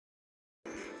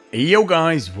Yo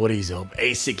guys, what is up?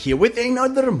 ASIC here with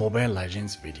another Mobile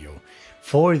Legends video.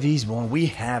 For this one we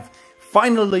have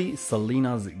finally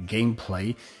Selena's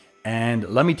gameplay, and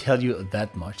let me tell you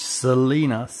that much.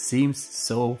 Selena seems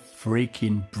so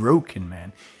freaking broken,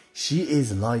 man. She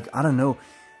is like, I don't know,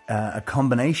 a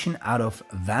combination out of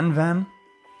Van,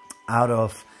 out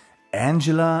of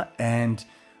Angela, and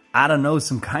I don't know,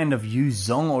 some kind of Yu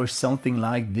Zhong or something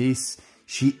like this.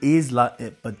 She is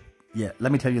like, but yeah,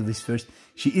 let me tell you this first.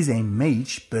 She is a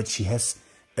mage, but she has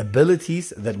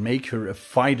abilities that make her a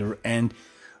fighter, and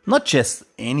not just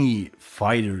any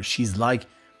fighter. She's like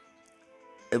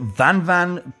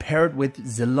Van paired with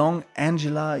Zilong,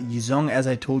 Angela, Yu Zhong, as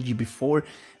I told you before.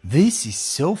 This is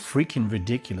so freaking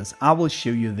ridiculous. I will show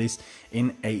you this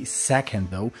in a second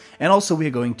though. And also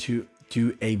we're going to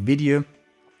do a video,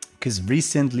 because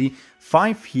recently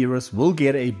 5 heroes will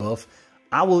get a buff.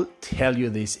 I will tell you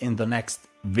this in the next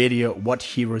video, what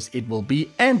heroes it will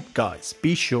be. And guys,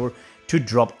 be sure to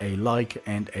drop a like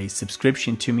and a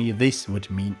subscription to me. This would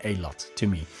mean a lot to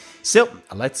me. So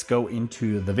let's go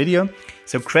into the video.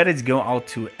 So credits go out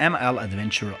to ML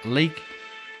Adventure League.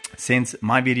 Since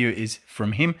my video is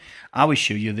from him, I will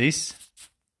show you this.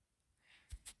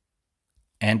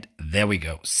 And there we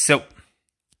go. So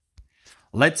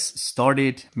let's start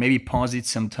it, maybe pause it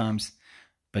sometimes,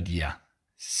 but yeah.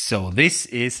 So this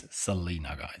is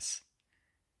Selena, guys.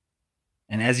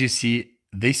 And as you see,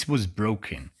 this was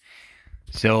broken.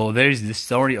 So there's the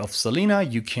story of Selena.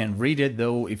 You can read it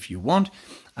though if you want.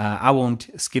 I won't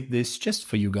skip this, just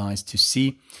for you guys to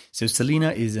see. So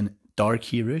Selena is a dark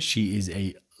hero. She is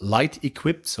a light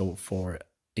equipped. So for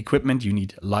equipment, you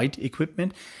need light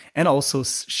equipment. And also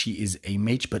she is a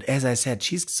mage. But as I said,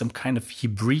 she's some kind of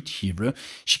hybrid hero.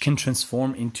 She can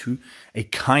transform into a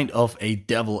kind of a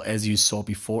devil, as you saw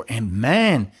before. And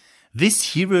man,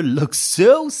 this hero looks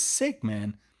so sick,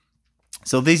 man.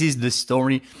 So this is the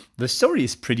story. The story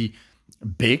is pretty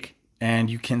big, and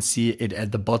you can see it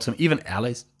at the bottom. Even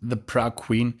Alice, the proud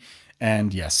queen,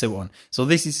 and yeah, so on. So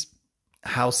this is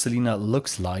how Selena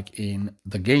looks like in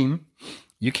the game.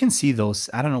 You can see those,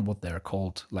 I don't know what they're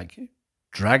called, like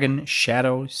dragon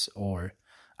shadows, or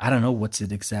I don't know what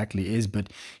it exactly is, but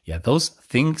yeah, those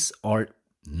things are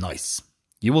nice.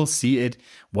 You will see it,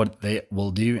 what they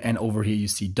will do. And over here you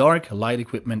see dark, light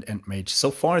equipment, and mage. So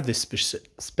far the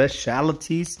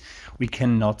specialities we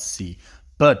cannot see,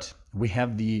 but we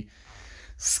have the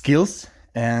skills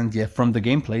and yeah, from the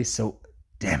gameplay. So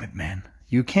damn it, man,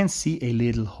 you can see a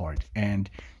little heart, and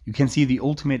you can see the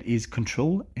ultimate is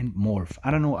control and morph.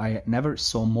 I don't know, I never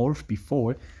saw morph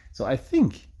before, so I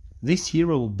think this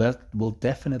hero will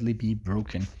definitely be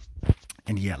broken.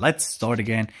 And yeah, let's start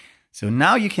again. So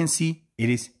now you can see it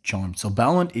is charmed. So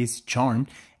Ballant is charmed.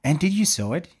 And did you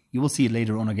saw it? You will see it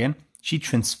later on again. She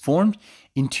transformed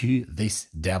into this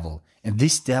devil. And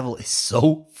this devil is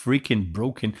so freaking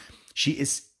broken. She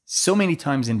is so many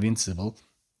times invincible.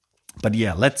 But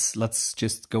yeah, let's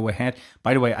just go ahead.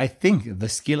 By the way, I think the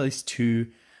skill is to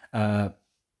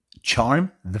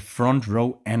charm the front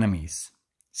row enemies.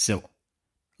 So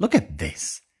look at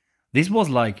this. This was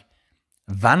like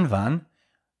Van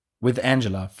with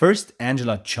Angela. First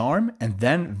Angela charm, and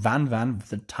then Van with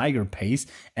the tiger pace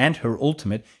and her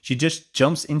ultimate. She just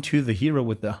jumps into the hero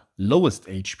with the lowest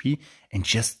HP and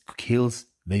just kills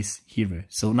this hero.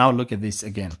 So now look at this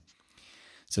again.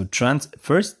 So So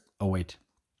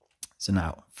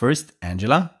now first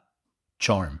Angela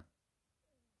charm,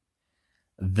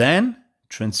 then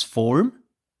transform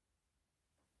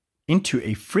into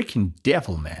a freaking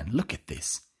devil, man. Look at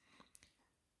this.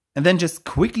 And then just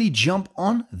quickly jump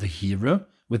on the hero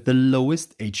with the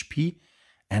lowest HP,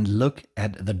 and look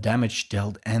at the damage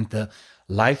dealt and the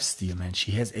lifesteal, man.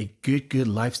 She has a good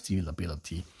lifesteal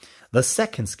ability. The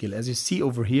second skill, as you see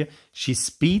over here, she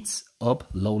speeds up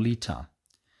Lolita.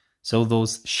 So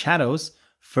those shadows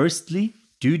firstly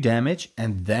do damage,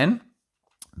 and then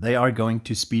they are going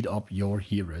to speed up your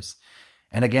heroes.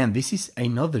 And again, this is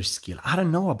another skill. I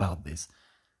don't know about this.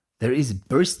 There is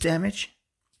burst damage.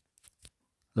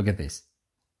 Look at this.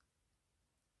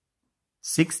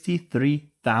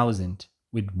 63,000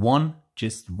 with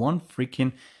just one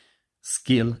freaking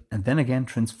skill, and then again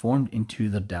transformed into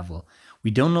the devil.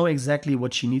 We don't know exactly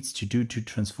what she needs to do to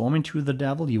transform into the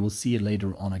devil. You will see it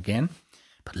later on again.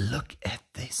 But look at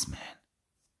this, man.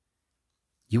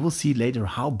 You will see later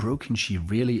how broken she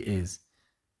really is.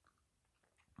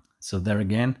 So there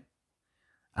again,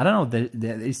 I don't know,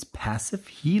 there is passive,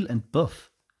 heal, and buff.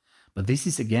 But this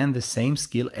is again the same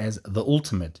skill as the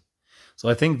ultimate. So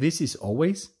I think this is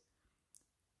always.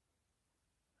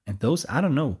 And those, I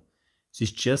don't know.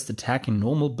 She's just attacking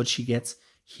normal, but she gets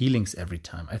healings every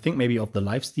time. I think maybe of the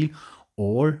lifesteal,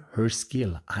 or her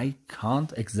skill. I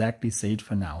can't exactly say it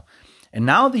for now. And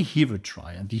now the hero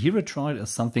trial. And the hero trial is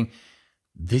something,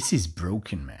 this is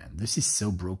broken, man. This is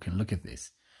so broken. Look at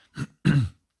this.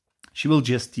 She will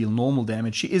just deal normal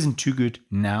damage. She isn't too good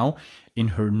now in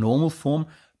her normal form,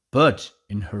 but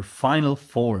in her final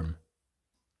form,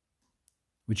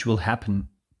 which will happen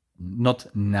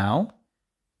not now.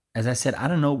 As I said, I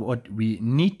don't know what we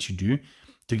need to do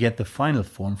to get the final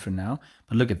form for now.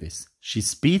 But look at this. She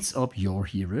speeds up your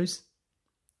heroes,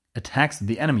 attacks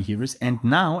the enemy heroes, and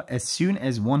now as soon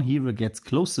as one hero gets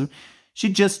closer, she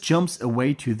just jumps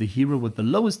away to the hero with the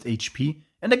lowest HP,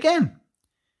 and again,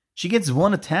 she gets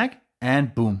one attack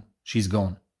and boom, she's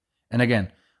gone. And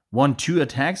again, 1-2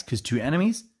 attacks because 2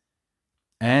 enemies,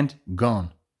 and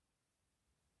gone.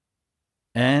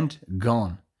 And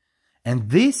gone. And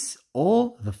this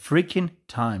all the freaking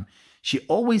time. She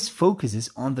always focuses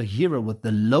on the hero with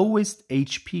the lowest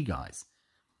HP, guys.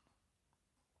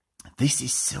 This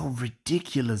is so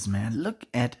ridiculous, man. Look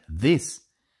at this.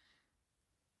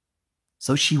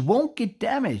 So she won't get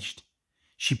damaged.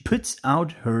 She puts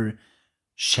out her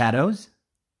shadows.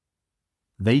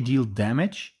 They deal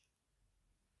damage.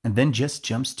 And then just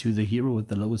jumps to the hero with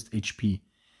the lowest HP.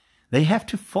 They have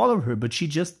to follow her, but she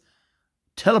just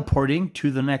teleporting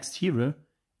to the next hero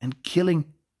and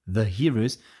killing the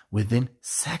heroes within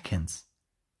seconds.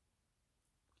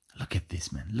 Look at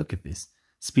this, man. Look at this.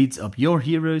 Speeds up your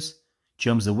heroes,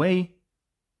 jumps away.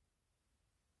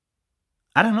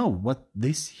 I don't know what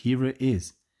this hero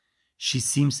is. She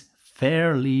seems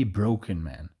fairly broken,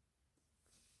 man.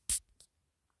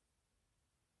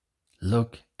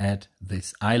 Look at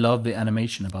this. I love the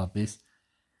animation about this.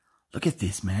 Look at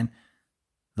this, man.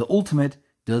 The ultimate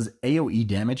does AoE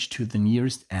damage to the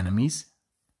nearest enemies.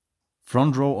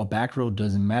 Front row or back row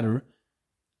doesn't matter.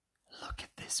 Look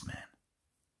at this, man.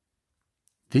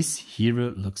 This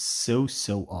hero looks so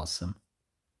awesome.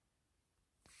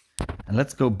 And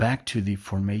let's go back to the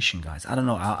formation, guys. I don't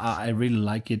know. I really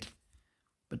like it.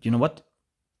 But you know what?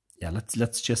 Yeah,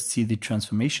 let's just see the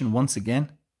transformation once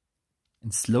again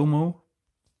in slow-mo.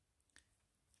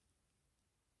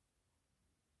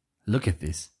 Look at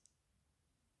this.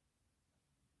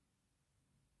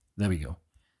 There we go.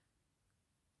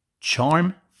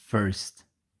 Charm first.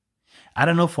 I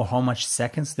don't know for how much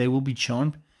seconds they will be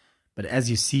charmed, but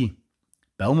as you see,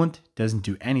 Belmont doesn't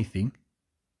do anything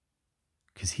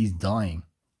because he's dying.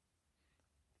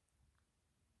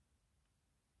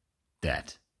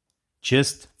 Dead.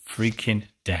 Just freaking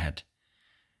dead.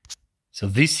 So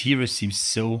this hero seems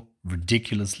so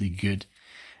ridiculously good,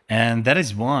 and that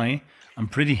is why I'm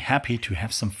pretty happy to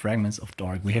have some fragments of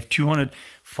dark. We have 200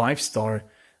 5-star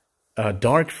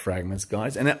dark fragments,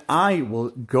 guys, and I will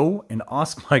go and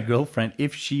ask my girlfriend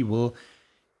if she will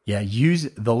use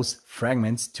those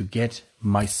fragments to get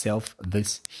myself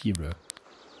this hero.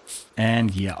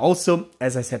 And yeah, also,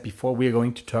 as I said before, we are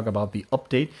going to talk about the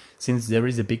update, since there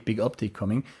is a big update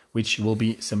coming, which will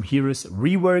be some heroes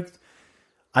reworked.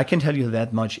 I can tell you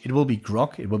that much. It will be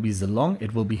Grok, it will be Zilong,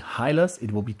 it will be Hylas,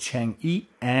 it will be Chang'e,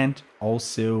 and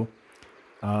also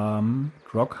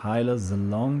Grok, Hylas,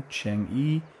 Zilong,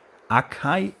 Chang'e,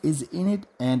 Akai is in it,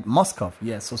 and Moskov.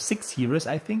 Yeah, so 6 heroes,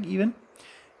 I think, even.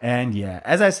 And yeah,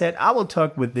 as I said, I will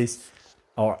talk with this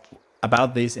or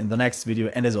about this in the next video.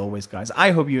 And as always, guys,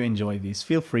 I hope you enjoy this.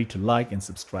 Feel free to like and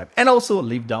subscribe, and also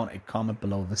leave down a comment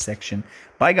below the section.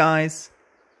 Bye, guys.